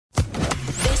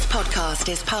podcast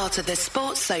is part of the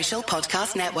Sports Social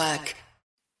Podcast Network.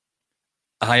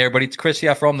 Hi everybody, it's Chris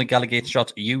here from the Gallagher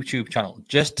Shots YouTube channel.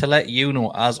 Just to let you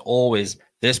know, as always,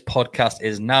 this podcast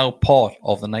is now part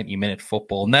of the 90-Minute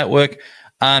Football Network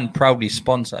and proudly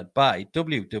sponsored by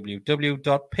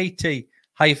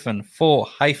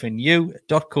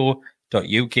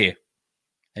www.pt-4-u.co.uk.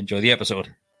 Enjoy the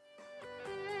episode.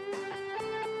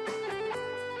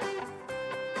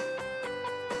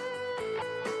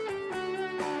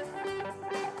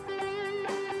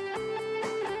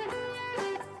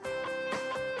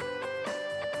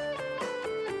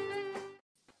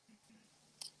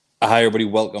 Hi everybody,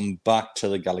 welcome back to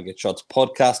the Gallagher Shots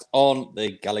podcast on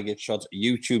the Gallagher Shots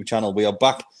YouTube channel. We are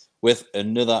back with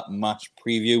another match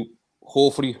preview.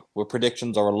 Hopefully, our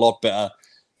predictions are a lot better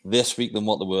this week than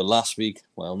what they were last week.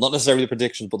 Well, not necessarily the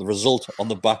predictions, but the result on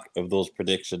the back of those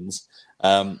predictions.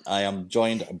 I am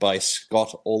joined by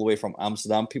Scott all the way from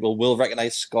Amsterdam. People will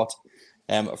recognise Scott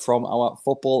from our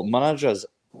Football Managers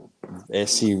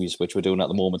series, which we're doing at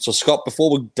the moment. So Scott,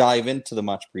 before we dive into the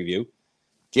match preview,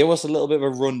 give us a little bit of a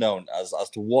rundown as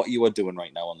to what you are doing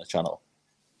right now on the channel.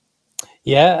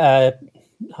 Yeah,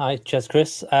 hi, cheers,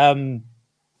 Chris.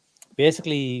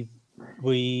 Basically,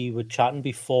 we were chatting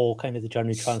before kind of the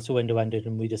January transfer window ended,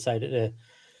 and we decided to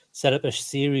set up a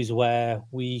series where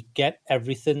we get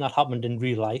everything that happened in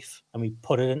real life and we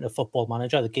put it into Football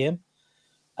Manager, the game,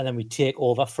 and then we take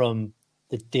over from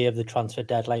the day of the transfer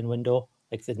deadline window,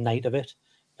 like the night of it,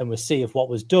 and we'll see if what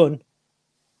was done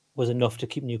was enough to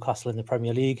keep Newcastle in the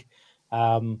Premier League.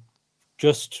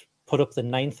 Just put up the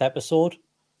 9th episode.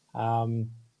 So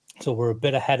we're a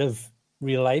bit ahead of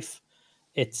real life.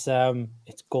 It's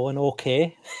going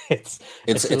okay. It's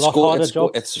a lot harder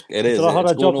job. It's a lot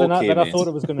harder job than I thought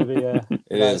it was going to be.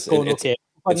 It's going okay.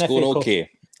 It's going okay.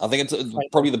 I think it's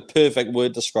probably the perfect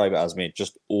word to describe it as, mate.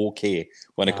 Just okay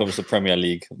when it comes to Premier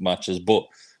League matches. But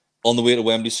on the way to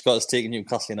Wembley, Scott is taking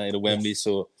Newcastle United to Wembley,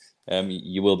 so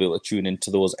you will be able to tune into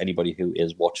those, anybody who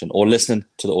is watching or listening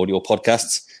to the audio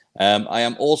podcasts. I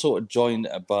am also joined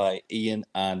by Ian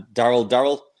and Daryl.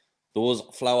 Daryl, those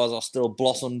flowers are still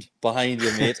blossomed behind you,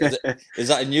 mate. Is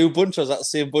that a new bunch or is that the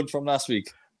same bunch from last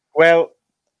week? Well,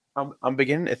 I'm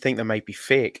beginning to think they might be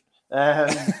fake. But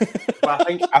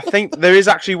I think there is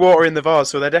actually water in the vase,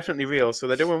 so they're definitely real, so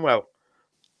they're doing well.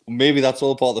 Maybe that's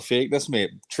all part of the fakeness,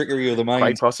 mate. Trickery of the mind.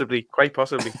 Quite possibly.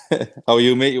 How are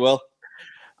you, mate? You well?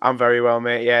 I'm very well,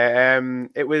 mate. Yeah,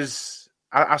 it was.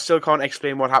 I still can't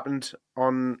explain what happened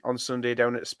on Sunday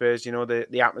down at Spurs. You know,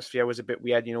 the atmosphere was a bit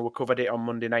weird. You know, we covered it on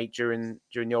Monday night during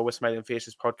your We're Smiling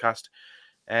Faces podcast.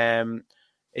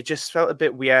 It just felt a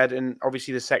bit weird, and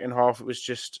obviously the second half it was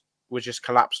just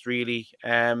collapsed really.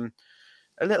 A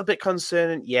little bit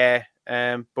concerning, yeah.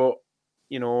 But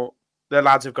you know, the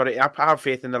lads have got it. I have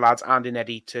faith in the lads and in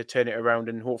Eddie to turn it around,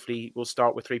 and hopefully we'll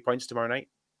start with 3 points tomorrow night.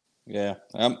 Yeah.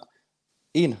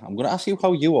 Ian, I'm going to ask you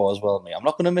how you are as well, mate. I'm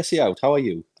not going to miss you out. How are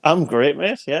you? I'm great,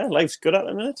 mate. Yeah, life's good at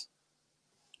the minute.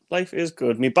 Life is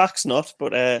good. My back's not,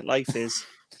 but life is.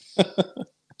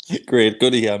 Great.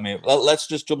 Good to hear, mate. Well, let's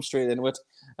just jump straight into it.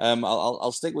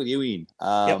 I'll stick with you, Ian.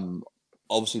 Yep.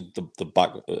 Obviously, the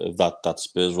back of that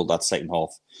Spurs role, that second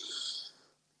half,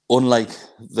 unlike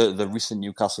the recent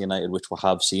Newcastle United, which we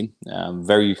have seen,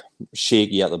 very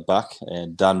shaky at the back.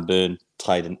 Dan Burn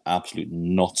tied in absolute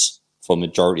nuts for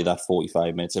majority of that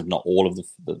 45 minutes, if not all of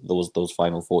those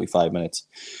final 45 minutes.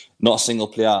 Not a single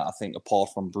player, I think,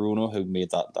 apart from Bruno, who made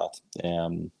that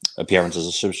appearance as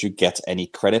a substitute, gets any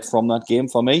credit from that game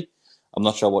for me. I'm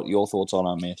not sure what your thoughts are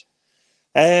on that, mate.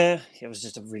 It was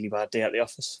just a really bad day at the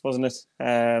office, wasn't it?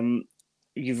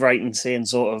 You're right in saying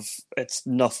sort of it's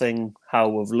nothing how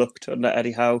we've looked under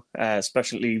Eddie Howe,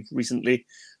 especially recently.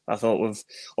 I thought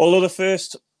although the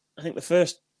first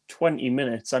 20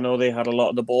 minutes, I know they had a lot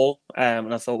of the ball,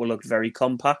 and I thought we looked very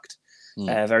compact,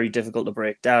 very difficult to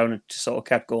break down. It just sort of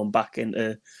kept going back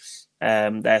into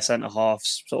their centre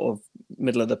halves, sort of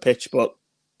middle of the pitch. But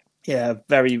yeah,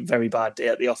 very, very bad day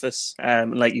at the office.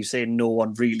 And like you say, no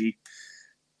one really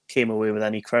came away with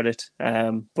any credit.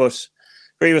 But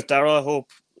agree with Darryl.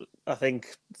 I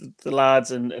think the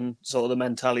lads and sort of the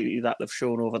mentality that they've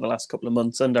shown over the last couple of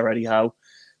months under Eddie Howe,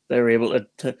 they're able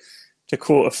to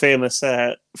quote a famous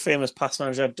past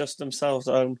manager, dust themselves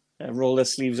down, roll their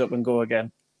sleeves up and go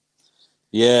again.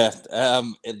 Yeah,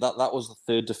 that was the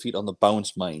third defeat on the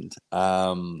bounce, mind.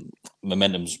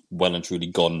 Momentum's well and truly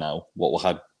gone now. What we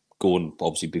had going,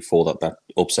 obviously, before that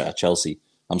upset at Chelsea.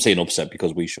 I'm saying upset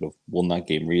because we should have won that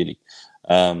game, really.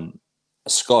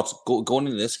 Scott, going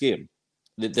into this game,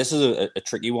 this is a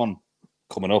tricky one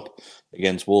coming up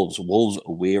against Wolves. Wolves'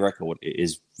 away record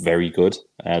is very good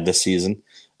this season.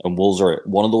 And Wolves are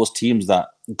one of those teams that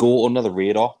go under the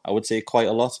radar, I would say, quite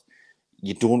a lot.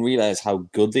 You don't realise how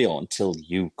good they are until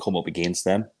you come up against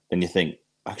them. Then you think,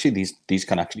 actually, these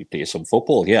can actually play some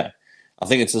football. Yeah, I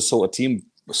think it's the sort of team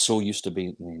we're so used to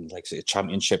being, like say, a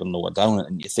championship and lower down,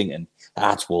 and you're thinking,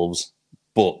 it's Wolves,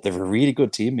 but they're a really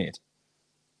good team, mate.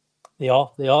 They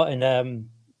are, and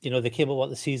they came up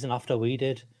the season after we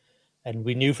did, and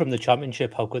we knew from the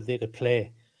championship how good they could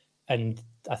play, and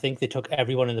I think they took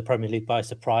everyone in the Premier League by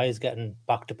surprise, getting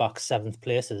back-to-back 7th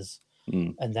places,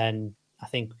 and then I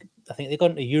think they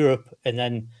got into Europe, and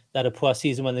then they had a poor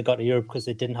season when they got to Europe because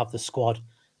they didn't have the squad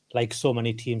like so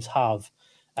many teams have.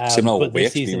 But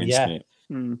this season, yeah,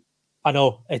 I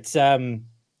know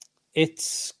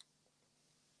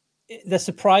they're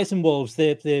surprising Wolves.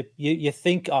 You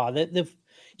think they've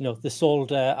they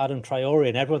sold Adam Traore,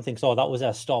 and everyone thinks that was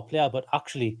their star player, but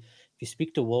actually, if you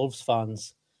speak to Wolves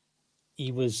fans,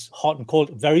 he was hot and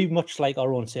cold, very much like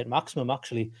our own St. Maximum.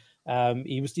 Actually,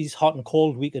 he's hot and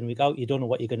cold week in, week out. You don't know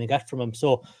what you're going to get from him.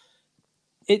 So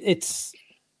it's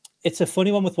a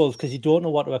funny one with Wolves because you don't know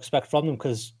what to expect from them,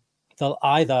 because they'll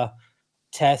either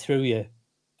tear through you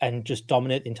and just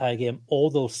dominate the entire game,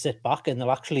 or they'll sit back and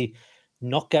they'll actually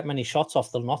not get many shots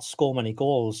off. They'll not score many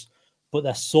goals, but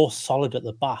they're so solid at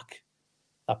the back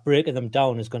that breaking them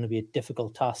down is going to be a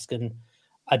difficult task. And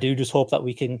I do just hope that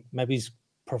we can maybe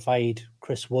provide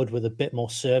Chris Wood with a bit more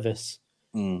service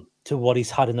to what he's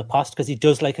had in the past, because he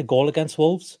does like a goal against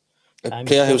Wolves. A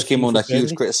player who's came under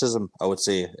huge criticism, I would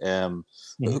say, for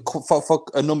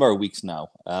a number of weeks now.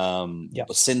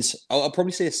 Since I'll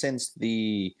probably say since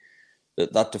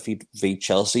that defeat v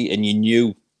Chelsea, and you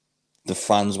knew the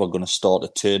fans were going to start to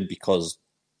turn, because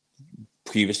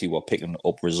previously we're picking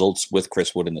up results with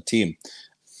Chris Wood in the team,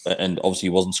 and obviously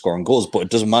he wasn't scoring goals. But it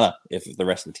doesn't matter if the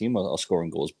rest of the team are scoring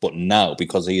goals. But now,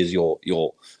 because he is your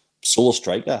sole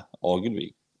striker,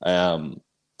 arguably,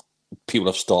 people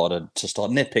have started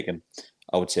nitpicking,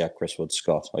 I would say, at Chris Wood.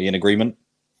 Scott, are you in agreement?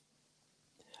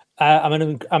 I'm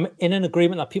in an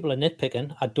agreement that people are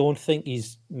nitpicking. I don't think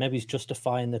he's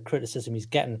justifying the criticism he's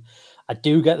getting. I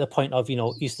do get the point of,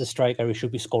 he's the striker, he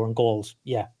should be scoring goals.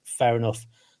 Yeah, fair enough.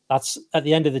 That's, at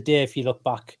the end of the day, if you look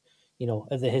back,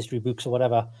 at the history books or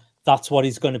whatever, that's what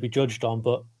he's going to be judged on.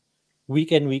 But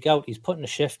week in, week out, he's putting a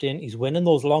shift in. He's winning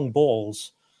those long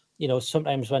balls.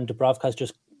 Sometimes when Dubravka's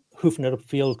just hoofing it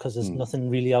upfield because there's nothing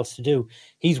really else to do,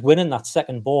 he's winning that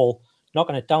second ball,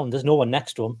 knocking it down. There's no one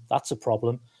next to him. That's a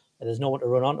problem. There's no one to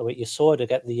run onto it. You saw it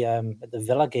at the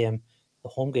Villa game, the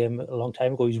home game a long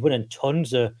time ago. He's winning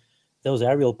tons of those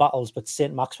aerial battles, but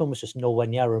St. Maximum was just nowhere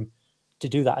near him to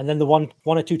do that. And then the one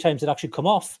or two times it actually come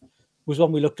off was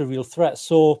when we looked a real threat.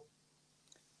 So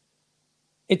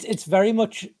it's very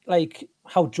much like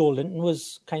how Joe Linton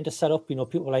was kind of set up.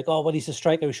 People were like, oh, well, he's a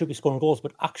striker, he should be scoring goals.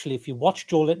 But actually, if you watch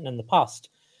Joe Linton in the past,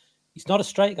 he's not a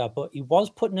striker, but he was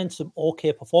putting in some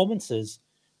okay performances,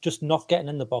 just not getting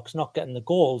in the box, not getting the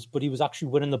goals, but he was actually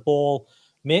winning the ball,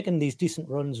 making these decent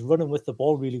runs, running with the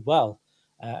ball really well.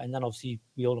 And then obviously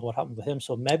we all know what happened with him.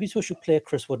 So maybe we should play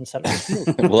Chris Wood in centre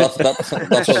field. Well, that's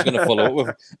what I was going to follow up with.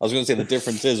 I was going to say the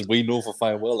difference is we know for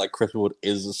fine well like Chris Wood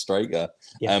is a striker,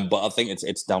 but I think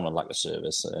it's down on lack of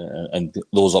service and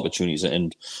those opportunities.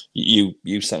 And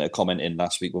you sent a comment in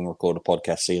last week when we recorded a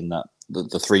podcast saying that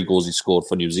the 3 goals he scored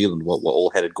for New Zealand were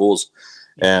all headed goals.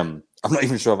 I'm not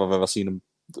even sure if I've ever seen him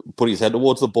put his head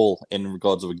towards the ball in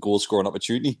regards of a goal scoring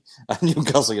opportunity at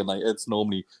Newcastle United. It's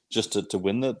normally just to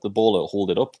win the ball or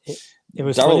hold it up. It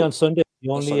was funny on Sunday. The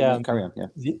only carry on, yeah.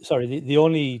 The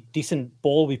only decent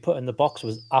ball we put in the box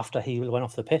was after he went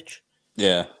off the pitch.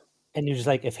 Yeah, and he was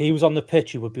like, if he was on the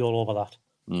pitch, he would be all over that.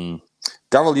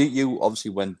 Darryl, you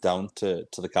obviously went down to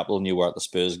the capital and you were at the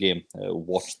Spurs game,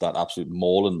 watched that absolute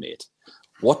mauling, mate.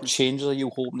 What changes are you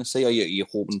hoping to see? Are you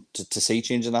hoping to see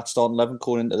change in that starting 11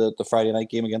 going into the Friday night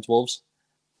game against Wolves?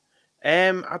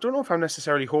 I don't know if I'm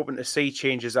necessarily hoping to see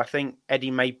changes. I think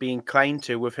Eddie might be inclined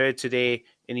to. We've heard today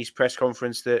in his press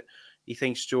conference that he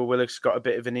thinks Joe Willock's got a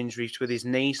bit of an injury with his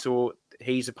knee, so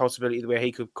he's a possibility where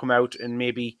he could come out and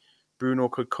maybe Bruno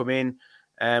could come in.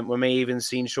 We may even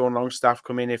see Sean Longstaff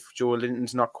come in if Joe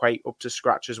Linton's not quite up to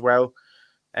scratch as well.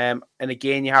 And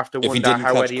again, you have to wonder how Eddie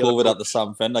will. If he didn't catch COVID at the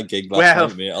Sam Fender gig last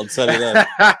night, mate, I'll tell you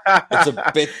that. It's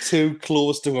a bit too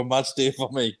close to a match day for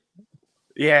me.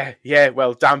 Yeah.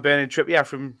 Well, Dan Burn and Trippier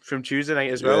from Tuesday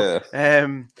night as well. Yeah.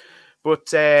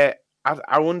 But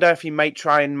I wonder if he might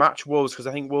try and match Wolves, because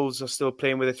I think Wolves are still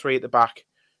playing with a 3 at the back.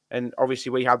 And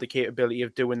obviously we have the capability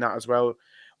of doing that as well.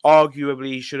 Arguably,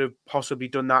 he should have possibly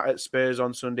done that at Spurs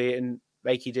on Sunday, and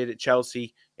like he did at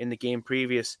Chelsea in the game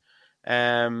previous.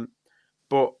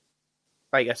 But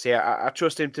like I say, I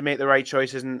trust him to make the right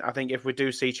choices, and I think if we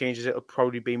do see changes, it'll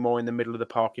probably be more in the middle of the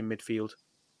park in midfield.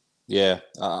 Yeah,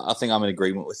 I think I'm in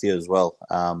agreement with you as well.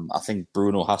 I think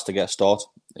Bruno has to get a start.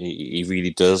 He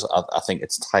really does. I think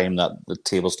it's time that the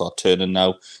tables start turning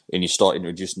now, and you start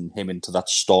introducing him into that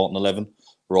starting 11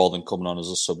 rather than coming on as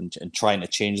a sub and trying to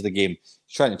change the game.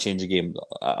 He's trying to change the game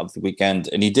at the weekend,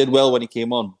 and he did well when he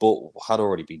came on, but had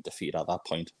already been defeated at that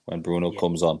point when Bruno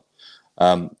comes on.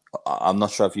 I'm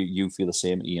not sure if you feel the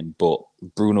same, Ian, but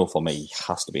Bruno for me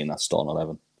has to be in that starting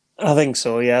 11. I think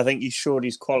so. Yeah, I think he's showed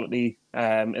his quality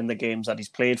in the games that he's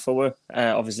played for.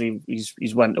 Obviously,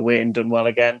 he's went away and done well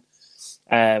again,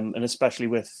 and especially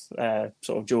with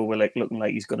sort of Joe Willock looking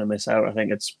like he's going to miss out. I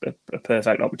think it's a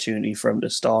perfect opportunity for him to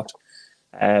start.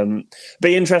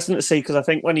 Be interesting to see, because I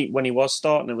think when he was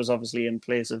starting, it was obviously in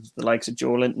place of the likes of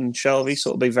Joe Linton and Shelvey. So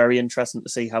it'll be very interesting to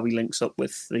see how he links up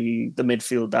with the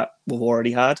midfield that we've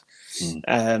already had.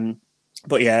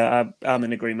 But yeah, I'm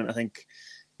in agreement. I think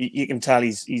you can tell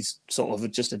he's sort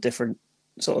of just a different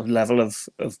sort of level of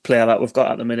player that we've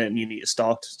got at the minute, and you need to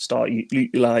start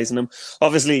utilising him.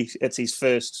 Obviously, it's his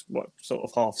first sort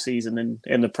of half season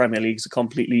in the Premier League. It's a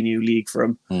completely new league for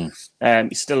him.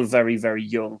 He's still very, very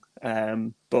young,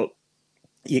 but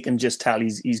you can just tell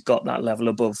he's got that level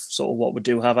above sort of what we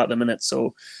do have at the minute.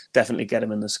 So definitely get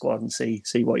him in the squad and see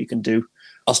what you can do.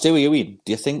 I'll stay with you, Ian.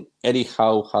 Do you think Eddie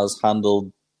Howe has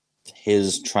handled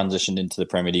his transition into the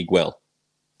Premier League well?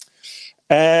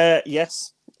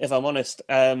 Yes, if I'm honest.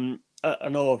 I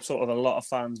know sort of a lot of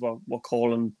fans were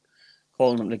calling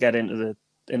them to get into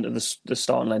the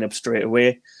starting lineup straight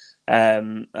away.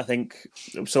 I think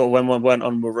so. When we went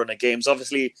on, we run of games.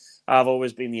 Obviously, I've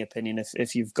always been the opinion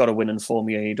if you've got a winning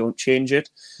formula, you don't change it.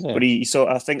 Yeah. But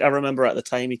I think I remember at the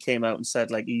time he came out and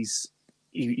said like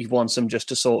he wants him just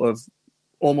to sort of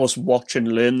almost watch and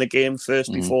learn the game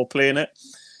first before playing it.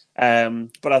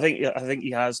 But I think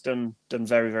he has done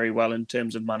very, very well in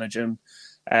terms of managing,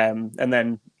 and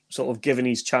then sort of given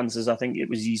his chances. I think it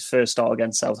was his first start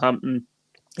against Southampton.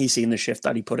 He's seen the shift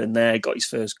that he put in there, got his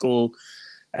first goal.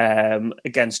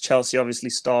 Against Chelsea, obviously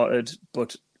started,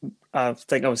 but I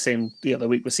think I was saying the other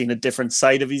week we're seeing a different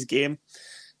side of his game.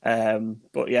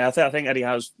 But yeah, I think Eddie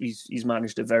Howe's he's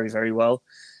managed it very, very well.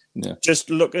 Yeah. Just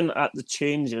looking at the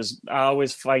changes, I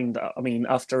always find,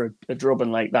 after a drubbing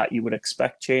like that, you would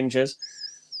expect changes.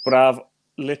 But I've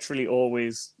literally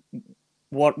always,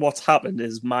 what's happened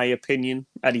is my opinion.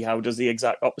 Eddie Howe does the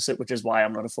exact opposite, which is why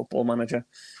I'm not a football manager.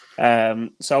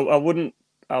 So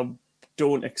I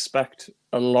don't expect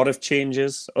a lot of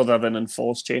changes other than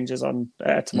enforced changes on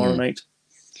tomorrow night.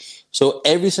 So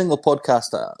every single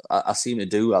podcast that I seem to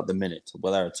do at the minute,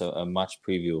 whether it's a match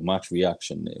preview, a match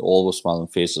reaction, Always Smiling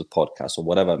Faces podcast, or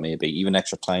whatever it may be, even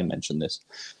Extra Time mentioned this.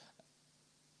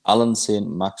 Alan St.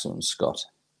 Maximin Scott,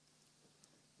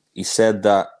 he said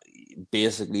that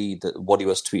basically what he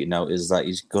was tweeting out is that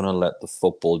he's going to let the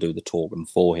football do the talking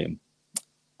for him.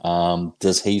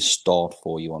 Does he start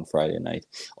for you on Friday night?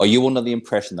 Are you under the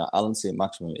impression that Alan St.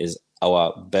 Maximin is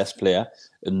our best player,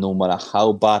 and no matter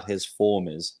how bad his form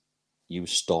is, you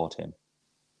start him?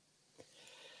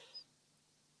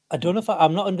 I don't know if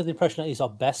I'm not under the impression that he's our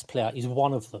best player. He's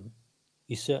one of them.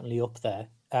 He's certainly up there.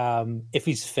 If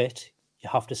he's fit, you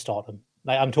have to start him.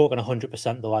 Like, I'm talking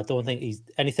 100% though. I don't think he's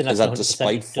anything that's 100%.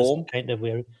 Despite form? Kind of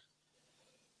weird.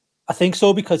 I think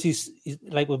so, because he's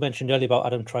like we mentioned earlier about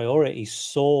Adam Traore. He's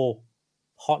so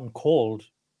hot and cold.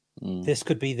 This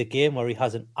could be the game where he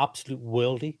has an absolute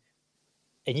worldie,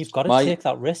 and you've got to take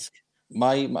that risk.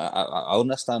 I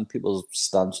understand people's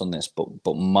stance on this, but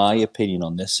my opinion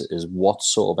on this is, what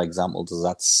sort of example does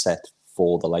that set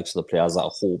for the likes of the players that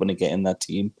are hoping to get in that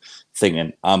team,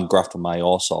 thinking I'm grafting my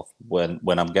arse off when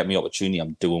I'm getting the opportunity,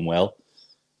 I'm doing well.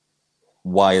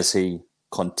 Why is he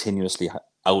continuously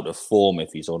out of form?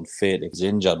 If he's unfit, if he's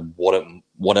injured,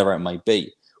 whatever it might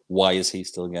be, why is he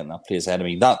still getting that place ahead of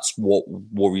me? That's what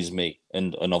worries me.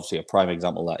 And obviously a prime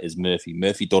example of that is Murphy.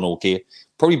 Murphy done okay,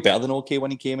 probably better than okay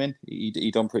when he came in.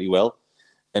 He done pretty well.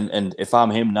 And if I'm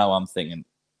him now, I'm thinking,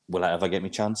 will I ever get my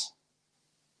chance?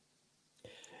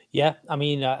 Yeah,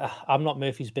 I'm not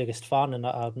Murphy's biggest fan, and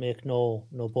I'd make no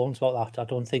bones about that. I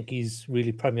don't think he's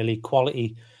really Premier League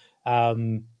quality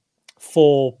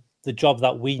for the job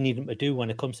that we need him to do when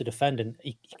it comes to defending.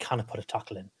 He cannot put a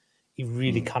tackle in. He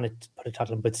really cannot put a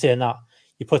tackle in. But saying that,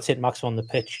 you put St. Maximin on the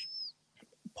pitch,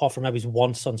 apart from maybe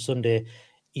once on Sunday,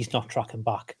 he's not tracking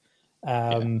back.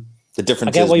 The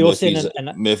difference is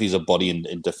Murphy's a body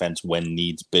in defence when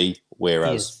needs be,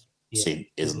 whereas St.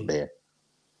 isn't there.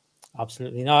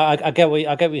 Absolutely. No, I get what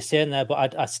you're saying there,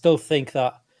 but I still think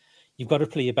that you've got to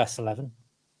play your best 11.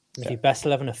 If your best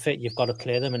 11 are fit, you've got to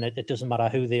play them, and it doesn't matter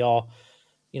who they are.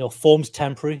 form's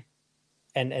temporary,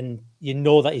 and you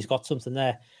know that he's got something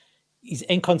there. His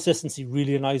inconsistency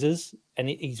really annoys us, and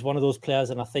he's one of those players.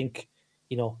 And I think,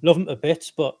 love him a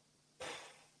bit, but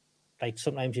like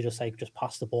sometimes you just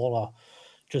pass the ball, or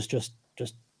just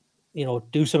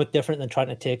do something different than trying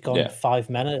to take on 5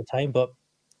 men at a time. But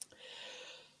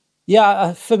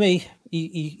yeah, for me,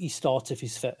 he starts if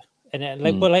he's fit, and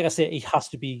but like I say, it has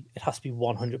to be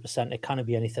 100%. It can't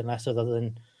be anything less,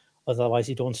 otherwise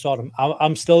you don't start him.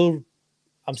 I'm still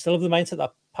of the mindset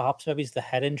that perhaps maybe it's the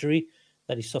head injury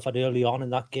that he suffered early on in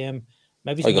that game.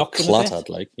 Maybe he's knocked him a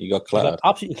bit. He got clattered.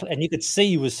 Absolutely, and you could see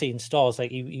he was seeing stars.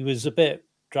 Like he was a bit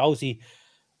drowsy.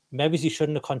 Maybe he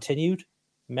shouldn't have continued.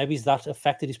 Maybe that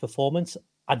affected his performance.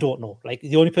 I don't know. Like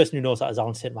the only person who knows that is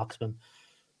Alan St. Maximin.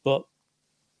 But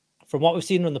from what we've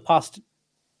seen in the past,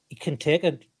 he can take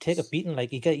a beating. Like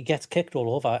he gets kicked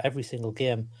all over every single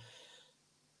game.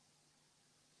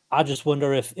 I just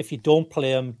wonder if you don't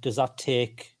play him, does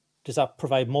that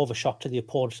provide more of a shock to the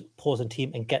opposing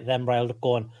team and get them riled up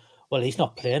going, well, he's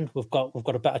not playing. We've got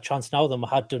a better chance now than we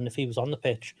had done if he was on the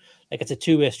pitch. Like it's a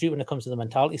two-way street when it comes to the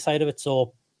mentality side of it.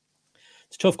 So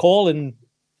it's a tough call, and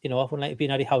I wouldn't like to be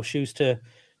in Eddie Howe's shoes to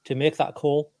make that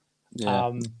call.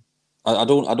 Yeah. I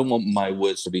don't want my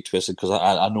words to be twisted, because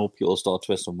I know people start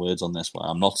twisting words on this one.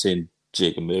 I'm not saying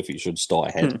Jacob Murphy should start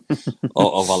ahead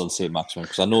of Alan St. Maximin,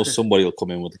 because I know somebody will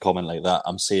come in with a comment like that.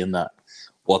 I'm saying that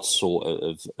what sort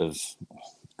of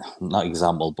not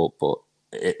example, but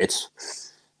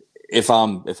it's if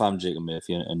I'm Jacob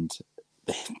Murphy and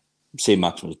St.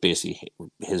 Maximin is basically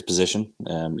his position,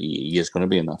 he is going to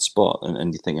be in that spot,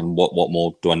 and you're thinking, what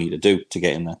more do I need to do to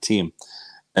get in that team?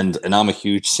 And I'm a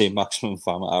huge St. Maximin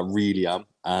fan. I really am.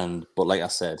 But like I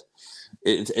said,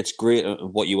 it's great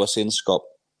what you were saying, Scott,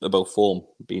 about form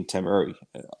being temporary.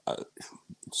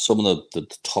 Some of the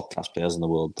top class players in the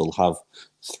world, they'll have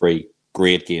 3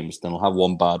 great games, then they'll have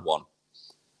 1 bad one.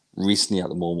 Recently, at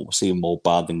the moment, we're seeing more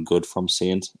bad than good from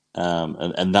Saint,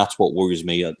 and that's what worries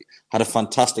me. Had a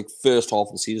fantastic first half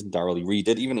of the season, Daryl. He really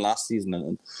did, even last season,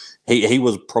 and he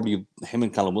was probably, him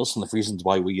and Callum Wilson, the reasons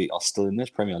why we are still in this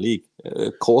Premier League.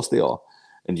 Of course they are,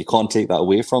 and you can't take that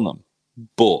away from them.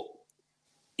 But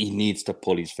he needs to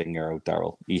pull his finger out,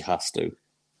 Daryl. He has to.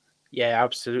 Yeah,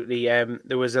 absolutely.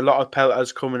 There was a lot of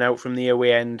pelters coming out from the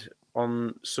away end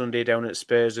on Sunday down at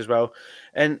Spurs as well,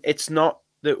 and it's not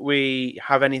that we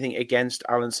have anything against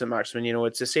Alan St. Maximin.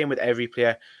 It's the same with every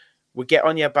player. We get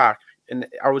on your back, and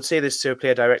I would say this to a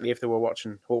player directly if they were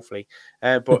watching, hopefully.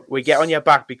 But we get on your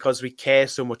back because we care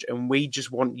so much, and we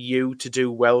just want you to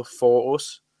do well for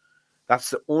us. That's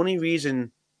the only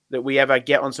reason that we ever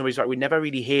get on somebody's back. We never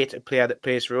really hate a player that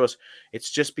plays for us.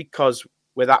 It's just because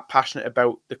we're that passionate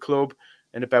about the club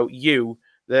and about you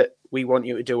that we want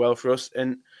you to do well for us.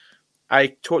 And I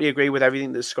totally agree with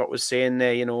everything that Scott was saying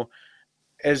there.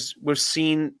 As we've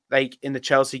seen, like in the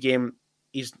Chelsea game,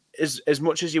 he's as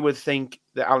much as you would think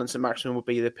that Alan St. Maximin would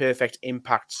be the perfect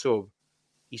impact sub,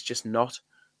 he's just not,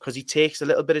 because he takes a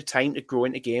little bit of time to grow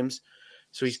into games.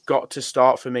 So he's got to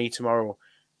start for me tomorrow.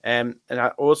 And I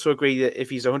also agree that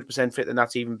if he's 100% fit, then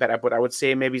that's even better. But I would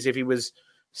say maybe if he was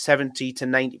 70 to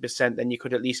 90%, then you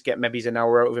could at least get maybe an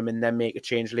hour out of him and then make a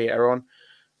change later on.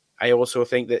 I also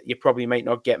think that you probably might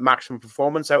not get maximum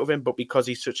performance out of him, but because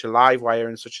he's such a live wire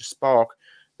and such a spark,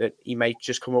 that he might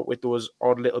just come up with those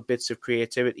odd little bits of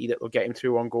creativity that will get him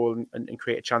through on goal and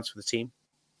create a chance for the team.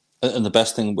 And the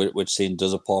best thing which Saint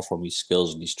does, apart from his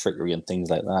skills and his trickery and things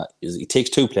like that, is he takes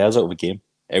 2 players out of a game.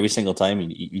 Every single time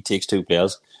he takes 2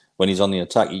 players. When he's on the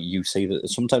attack, you see that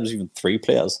sometimes even 3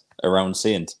 players around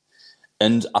Saint.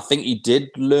 And I think he did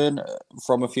learn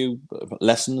from a few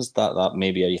lessons that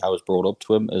maybe Eddie Howe has brought up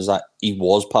to him, is that he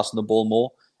was passing the ball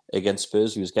more against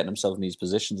Spurs. He was getting himself in these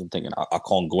positions and thinking, I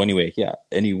can't go anywhere here.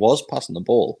 And he was passing the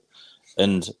ball.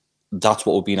 And that's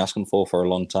what we've been asking for a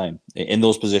long time. In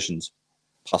those positions,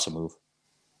 pass a move.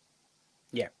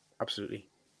 Yeah, absolutely.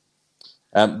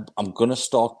 I'm going to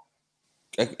start.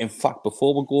 In fact,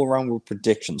 before we go around with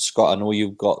predictions, Scott, I know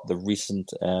you've got the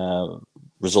recent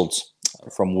results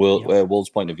from Wolves'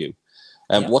 point of view.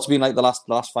 What's been like the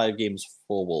last 5 games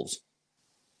for Wolves?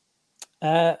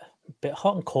 A bit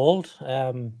hot and cold.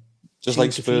 Just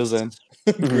like Spurs then.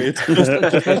 Great. Just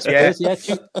like Spurs, yeah.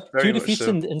 2 defeats so.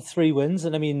 and 3 wins.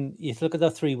 And I mean, you look at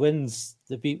their 3 wins,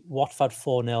 they beat Watford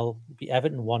 4-0, beat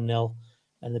Everton 1-0,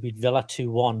 and they beat Villa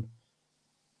 2-1.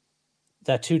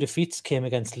 Their 2 defeats came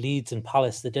against Leeds and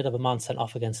Palace. They did have a man sent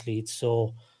off against Leeds.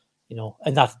 So,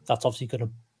 and that's obviously going to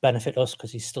benefit us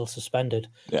because he's still suspended.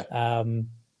 Yeah. And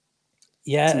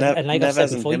like I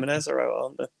said before, Jimenez are out,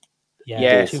 aren't they?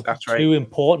 Yeah, that's right. 2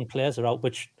 important players are out,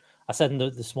 which I said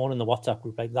this morning in the WhatsApp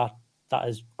group, like that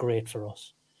is great for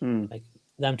us. Like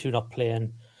them two not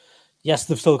playing. Yes,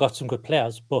 they've still got some good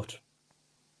players, but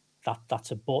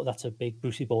that's a big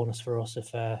Brucey bonus for us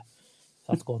if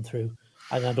that's going through.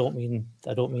 And I don't mean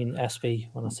SB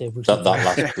when I say Brucey. That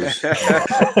last Bruce.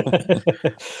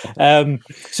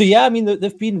 So yeah, I mean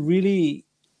they've been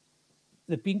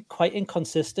quite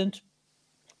inconsistent.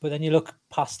 But then you look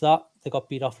past that, they got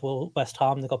beat off West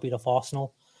Ham, they got beat off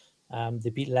Arsenal,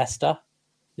 they beat Leicester,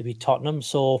 they beat Tottenham.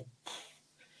 So,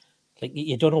 like,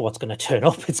 you don't know what's going to turn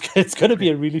up. It's going to be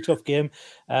a really tough game.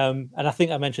 And I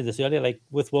think I mentioned this earlier. Like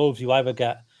with Wolves, you either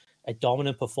get a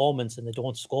dominant performance and they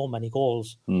don't score many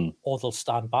goals, or they'll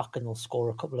stand back and they'll score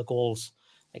a couple of goals.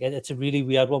 Like it's a really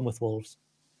weird one with Wolves.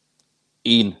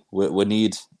 Ian, we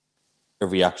need a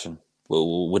reaction.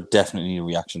 We definitely need a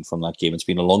reaction from that game. It's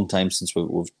been a long time since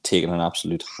we've taken an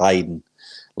absolute hiding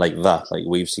like that. Like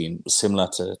we've seen similar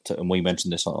to and we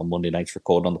mentioned this on Monday night's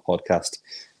recording on the podcast.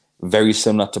 Very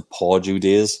similar to Pardew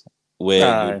days,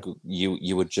 where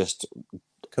you would just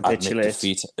capitulate.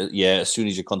 Defeat. Yeah, as soon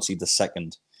as you concede the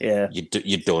second,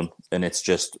 you're done, and it's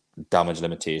just damage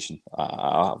limitation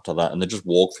after that, and they just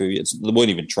walk through you. They won't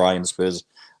even try in Spurs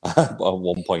at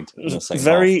one point. It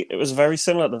was very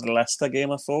similar to the Leicester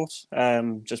game, I thought,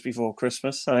 just before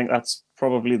Christmas. I think that's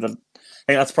probably the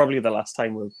last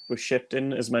time we're shipped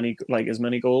in as many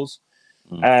goals.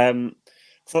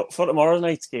 For tomorrow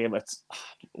night's game,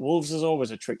 Wolves is always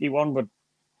a tricky one, but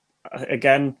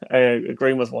again,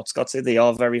 agreeing with what Scott said, they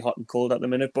are very hot and cold at the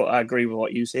minute. But I agree with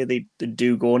what you say; they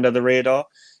do go under the radar,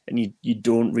 and you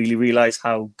don't really realise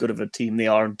how good of a team they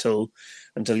are until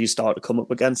you start to come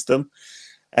up against them.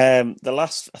 The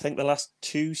last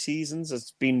 2 seasons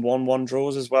has been 1-1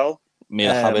 draws as well. Made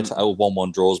a habit out of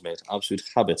 1-1 draws, mate. Absolute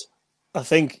habit. I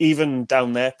think even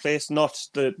down their place, not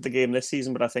the game this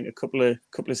season, but I think a couple of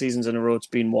seasons in a row it's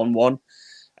been 1-1.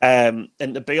 And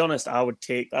to be honest, I would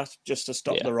take that just to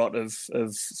stop the rot of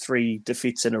 3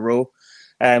 defeats in a row.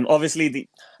 Obviously,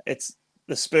 it's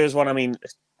the Spurs one. I mean,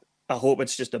 I hope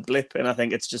it's just a blip, and I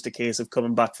think it's just a case of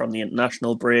coming back from the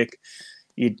international break.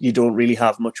 You don't really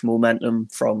have much momentum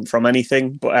from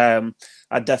anything, but I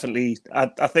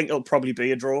think it'll probably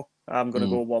be a draw. I'm going to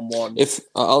go 1-1. If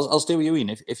I'll stay with you,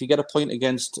 Ian. If you get a point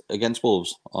against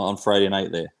Wolves on Friday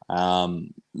night, there, are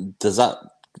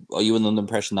you under the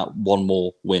impression that one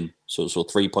more win, so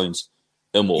 3 points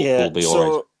and more will be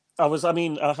all right? I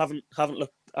haven't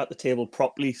looked at the table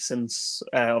properly since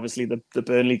obviously the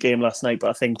Burnley game last night, but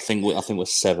I think we're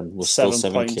 7. We're still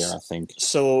 7 clear, I think.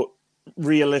 So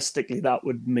realistically, that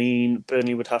would mean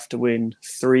Burnley would have to win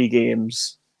 3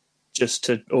 games just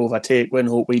to overtake when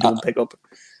hope we don't pick up.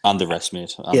 And the rest,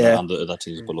 mate. And the other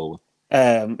teams below.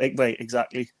 Right,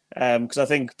 exactly. Because I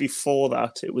think before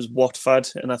that, it was Watford,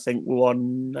 and I think we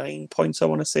won 9 points, I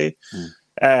want to say.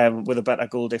 With a better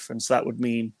goal difference, that would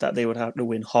mean that they would have to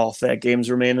win half their games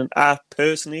remaining. I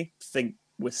personally think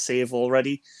we're safe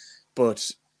already, but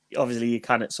obviously you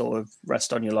can't sort of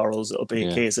rest on your laurels. It'll be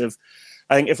a case of,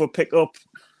 I think if we pick up,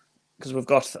 because we've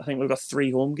got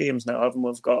 3 home games now, haven't we?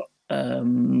 We've got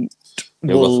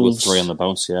Wolves, 3 on the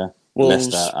bounce,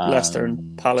 Wolves, Leicester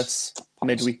and Palace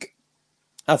midweek.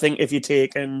 I think if you're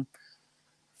taking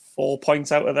 4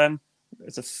 points out of them,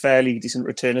 it's a fairly decent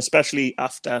return, especially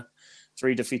after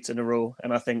 3 defeats in a row.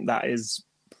 And I think that is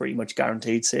pretty much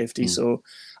guaranteed safety. So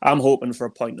I'm hoping for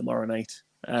a point tomorrow night.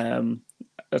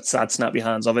 I'd snap your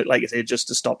hands of it, like I say, just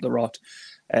to stop the rot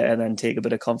and then take a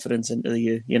bit of confidence into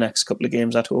your next couple of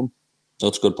games at home.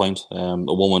 That's a good point. A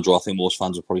 1-1 draw, I think most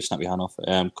fans will probably snap your hand off.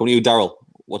 Coming to you, Daryl,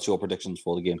 what's your predictions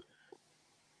for the game?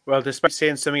 Well, despite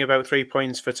saying something about 3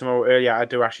 points for tomorrow earlier, I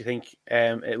do actually think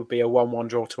it would be a 1-1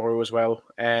 draw tomorrow as well.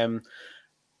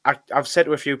 I've said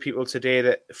to a few people today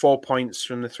that 4 points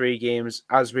from the 3 games,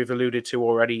 as we've alluded to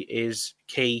already, is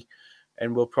key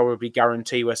and will probably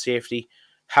guarantee our safety.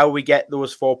 How we get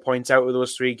those 4 points out of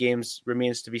those 3 games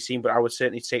remains to be seen, but I would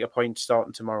certainly take a point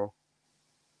starting tomorrow.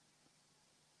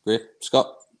 Great.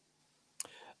 Scott?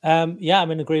 I'm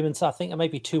in agreement. I think it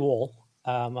might be 2-2.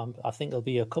 I think there'll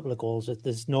be a couple of goals.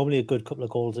 There's normally a good couple of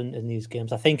goals in these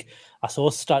games. I think I saw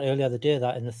a stat earlier the day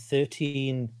that in the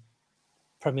 13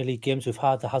 Premier League games we've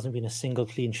had, there hasn't been a single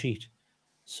clean sheet.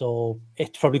 So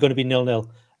it's probably going to be 0-0.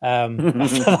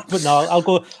 But no, I'll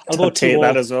go take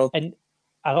that as well. And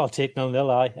I'll take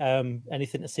 0-0.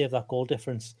 Anything to save that goal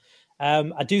difference.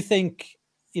 I do think,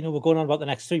 we're going on about the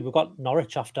next 3. We've got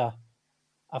Norwich after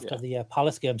the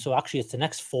Palace game. So actually it's the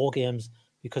next 4 games,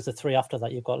 because the 3 after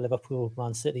that, you've got Liverpool,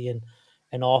 Man City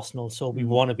and Arsenal. So we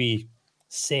want to be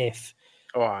safe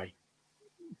by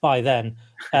then.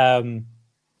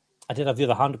 I did have the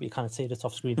other hand, but you can't see it. It's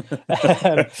off screen.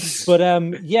 I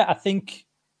think,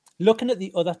 looking at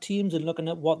the other teams and looking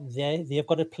at what they've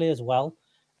got to play as well,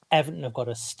 Everton have got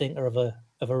a stinker of a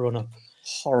run-up.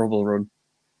 Horrible run.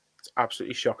 It's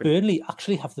absolutely shocking. Burnley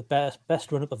actually have the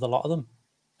best run-up of the lot of them.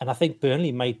 And I think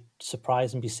Burnley might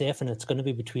surprise and be safe, and it's going to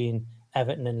be between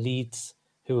Everton and Leeds,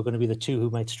 who are going to be the two who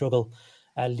might struggle.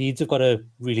 Leeds have got a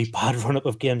really bad run-up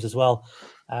of games as well,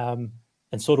 and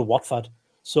so do Watford.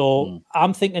 So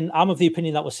I'm of the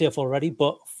opinion that we're safe already,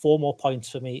 but 4 more points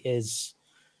for me is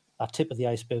that tip of the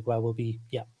iceberg where we'll be,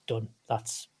 done.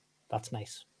 That's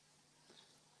nice.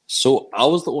 So I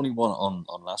was the only one on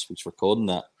last week's recording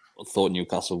that thought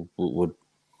Newcastle would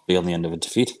be on the end of a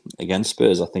defeat against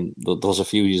Spurs. I think there was a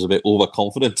few years a bit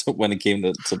overconfident when it came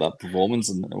to that performance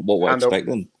and what we're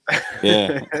expecting.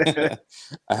 Yeah,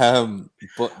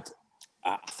 but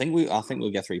I think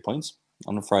we'll get 3 points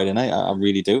on a Friday night. I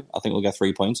really do. I think we'll get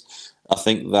 3 points. I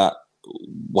think that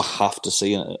we'll have to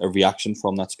see a reaction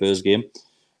from that Spurs game.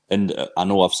 And I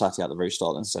know I've sat here at the very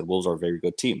start and said Wolves are a very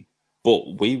good team.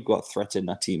 But we've got threat in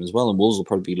that team as well, and Wolves will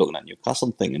probably be looking at Newcastle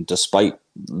and thinking, despite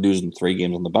losing 3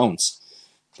 games on the bounce,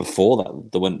 before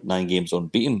that, they went 9 games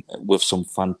unbeaten with some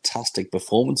fantastic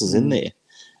performances in there.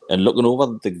 And looking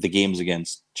over the games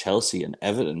against Chelsea and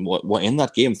Everton, what in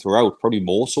that game throughout, probably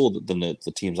more so than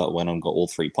the teams that went on and got all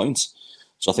 3 points.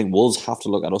 So I think Wolves have to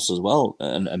look at us as well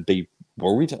and be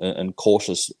worried and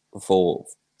cautious for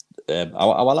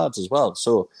our lads as well.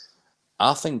 So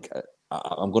I think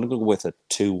I'm going to go with a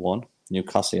 2-1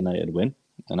 Newcastle United win.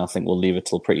 And I think we'll leave it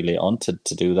till pretty late on to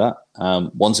do that.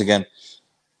 Once again,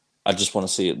 I just want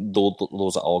to see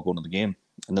those that are going to the game.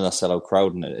 And then I sell out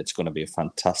crowd, and it's going to be a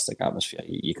fantastic atmosphere.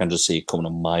 You can just see it coming a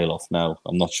mile off now.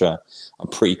 I'm not sure. I'm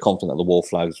pretty confident that the Wolf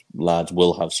Flags lads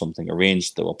will have something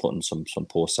arranged. They were putting some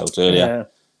posts out earlier.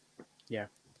 Yeah.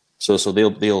 So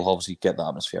they'll obviously get the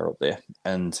atmosphere up there.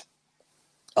 And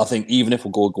I think even if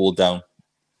we go a goal down,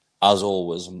 as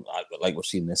always, like we've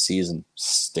seen this season,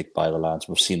 stick by the lads.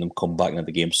 We've seen them come back into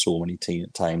the game so many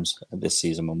times this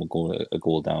season when we go a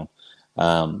goal down.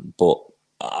 But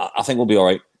I think we'll be all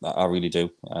right. I really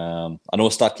do. I know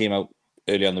a stat came out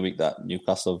earlier in the week that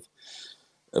Newcastle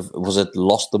have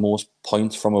lost the most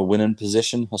points from a winning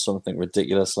position or something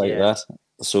ridiculous like that.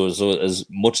 So as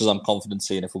much as I'm confident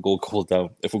saying if we go goal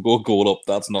down, if we go goal up,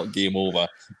 that's not game over.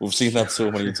 We've seen that so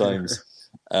many times.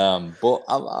 But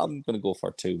I'm going to go for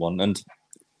a 2-1. And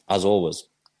as always,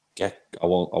 I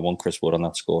want Chris Wood on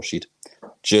that score sheet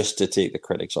just to take the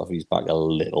critics off his back a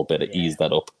little bit to ease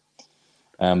that up.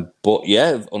 But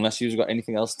yeah, unless you've got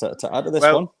anything else to add to this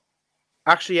one.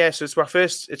 Actually, yeah. So it's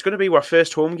going to be our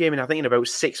first home game in about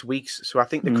 6 weeks. So I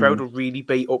think the crowd will really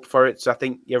be up for it. So I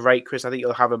think you're right, Chris. I think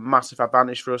you'll have a massive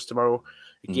advantage for us tomorrow,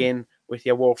 again with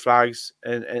your Wolf Flags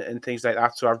and things like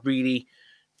that. So I really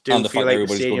do and the feel fact like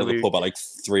everybody's going to the pub at like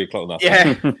 3 o'clock.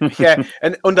 Yeah.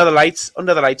 And under the lights on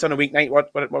a weeknight.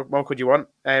 What more could you want?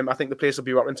 I think the place will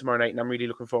be rocking tomorrow night, and I'm really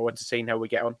looking forward to seeing how we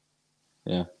get on.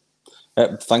 Yeah.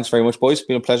 Thanks very much, boys. It's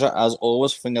been a pleasure as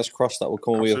always. Fingers crossed that we'll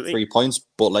come away with 3 points.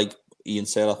 But like Ian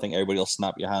said, I think everybody will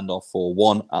snap your hand off for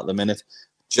 1 at the minute,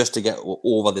 just to get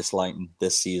over this line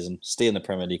this season, stay in the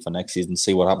Premier League for next season,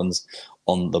 see what happens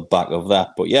on the back of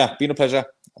that. But yeah, been a pleasure.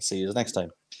 I'll see you next time.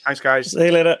 Thanks, guys. See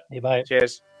you later. Hey, bye.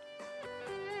 Cheers.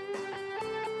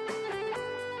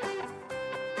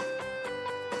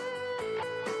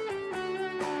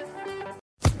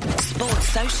 Sports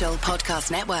Social Podcast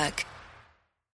Network.